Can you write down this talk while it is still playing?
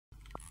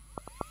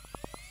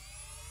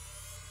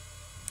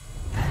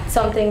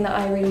Something that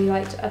I really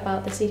liked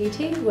about the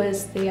CDT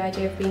was the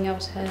idea of being able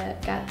to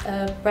get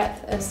a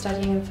breadth of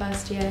studying in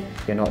first year.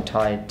 You're not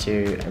tied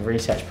to a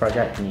research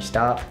project when you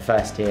start.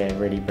 First year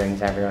really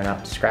brings everyone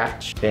up to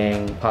scratch.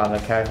 Being part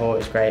of a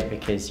cohort is great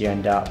because you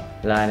end up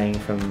learning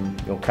from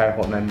your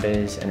cohort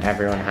members and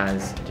everyone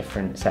has a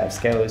different set of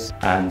skills.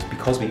 And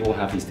because we all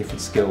have these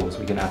different skills,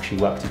 we can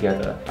actually work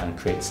together and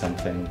create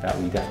something that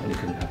we definitely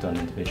couldn't have done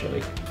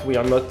individually. We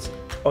are not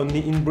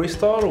only in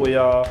Bristol, we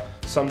are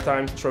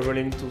sometimes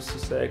travelling to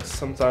Sussex,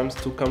 sometimes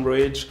to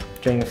Cambridge.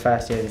 During the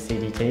first year of the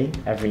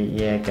CDT, every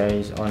year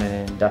goes on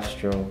an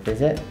industrial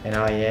visit. In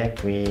our year,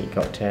 we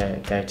got to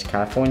go to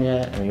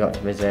California and we got to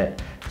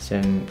visit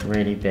some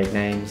really big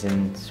names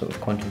in sort of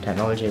quantum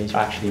technologies.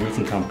 Actually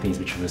meeting companies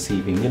which are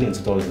receiving millions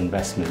of dollars of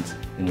investment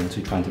in order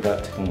to try and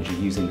develop technology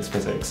using this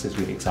physics is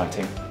really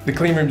exciting. The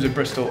clean rooms at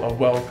Bristol are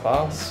world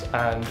class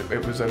and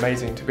it was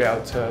amazing to be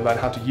able to learn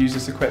how to use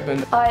this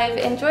equipment. I've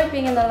enjoyed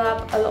being in the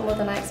lab a lot more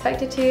than I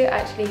expected to,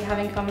 actually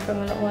having come from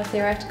a lot more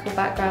theoretical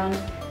background.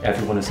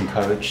 Everyone is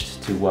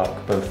encouraged to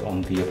work both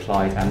on the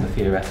applied and the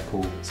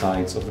theoretical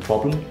sides of the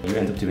problem. You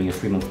end up doing a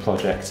 3-month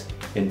project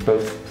in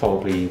both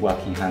probably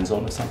working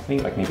hands-on or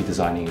something, like maybe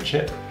designing a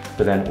chip,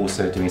 but then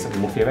also doing something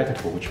more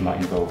theoretical, which might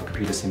involve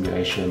computer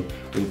simulation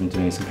or even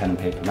doing some pen and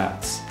paper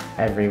maths.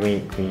 Every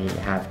week we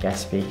have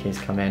guest speakers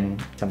come in.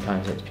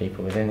 Sometimes it's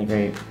people within the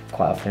group,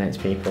 quite often it's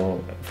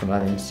people from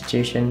other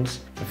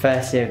institutions. The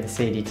first year of the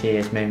CDT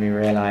has made me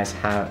realise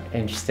how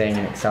interesting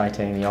and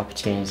exciting the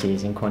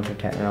opportunities in quantum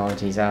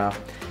technologies are.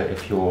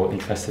 If you're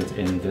interested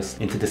in this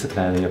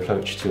interdisciplinary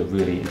approach to a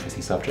really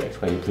interesting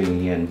subject where you're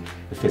bringing in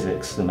the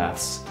physics, the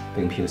maths,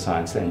 the computer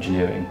science, the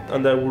engineering.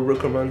 And I would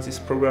recommend this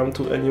program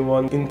to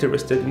anyone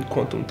interested in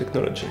quantum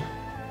technology.